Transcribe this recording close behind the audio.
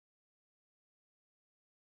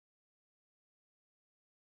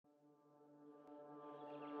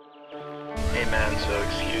man, so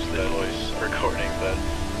excuse the voice recording, but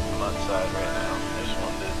I'm outside right now. I just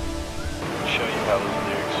wanted to show you how those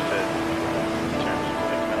lyrics fit in terms of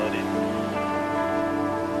like melody.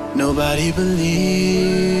 Nobody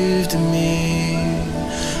believed in me.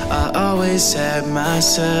 I always had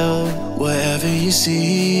myself. Wherever you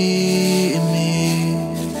see in me,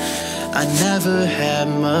 I never had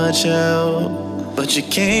much help. But you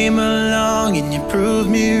came along and you proved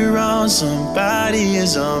me wrong. Somebody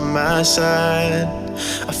is on my side.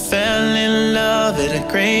 I fell in love at a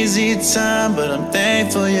crazy time, but I'm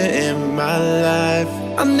thankful you're in my life.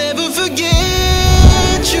 I'll never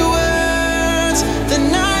forget your words the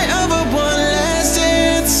night of our one last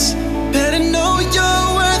dance. Better know your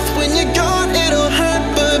worth when you're gone, it'll hurt,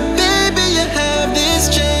 but baby, you have this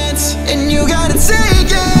chance, and you gotta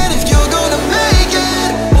take it if you're gonna make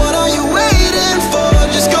it. What are you waiting for?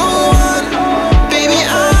 Just go on, baby,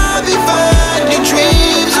 I'll be fine. Your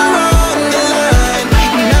dreams are on the line,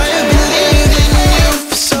 and I have believed in you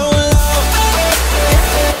for so long.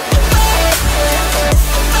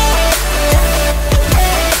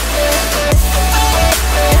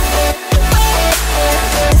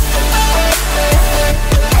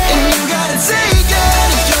 And you gotta take it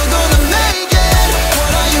if you're gonna make it.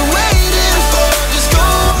 What are you waiting for? Just go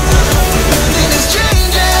on. Nothing is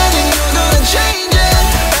changing, and you're gonna change it.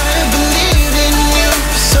 I have believed in you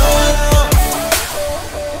for so long.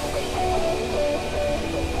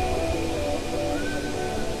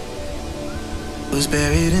 Was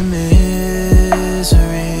buried in misery.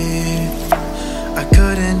 I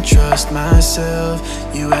couldn't trust myself.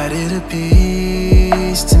 You added a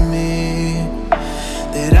piece to me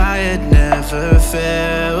that I had never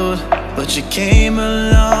felt. But you came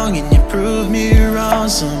along and you proved me wrong.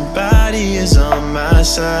 Somebody is on my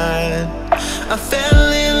side. I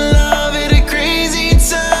fell in love at a crazy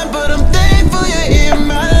time, but I'm thankful you're in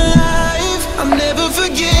my life. I'll never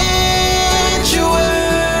forget your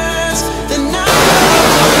words the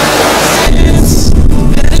night of dance.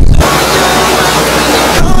 Better know your worth when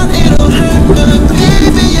you're gone, it'll hurt, but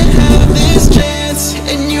baby, you have this chance,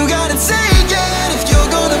 and you gotta take it if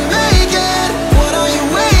you're gonna make it. What are you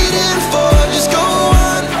waiting for? Just go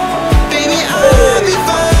on, baby, I'll be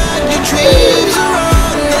fine. Your dreams are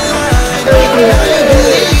on the line.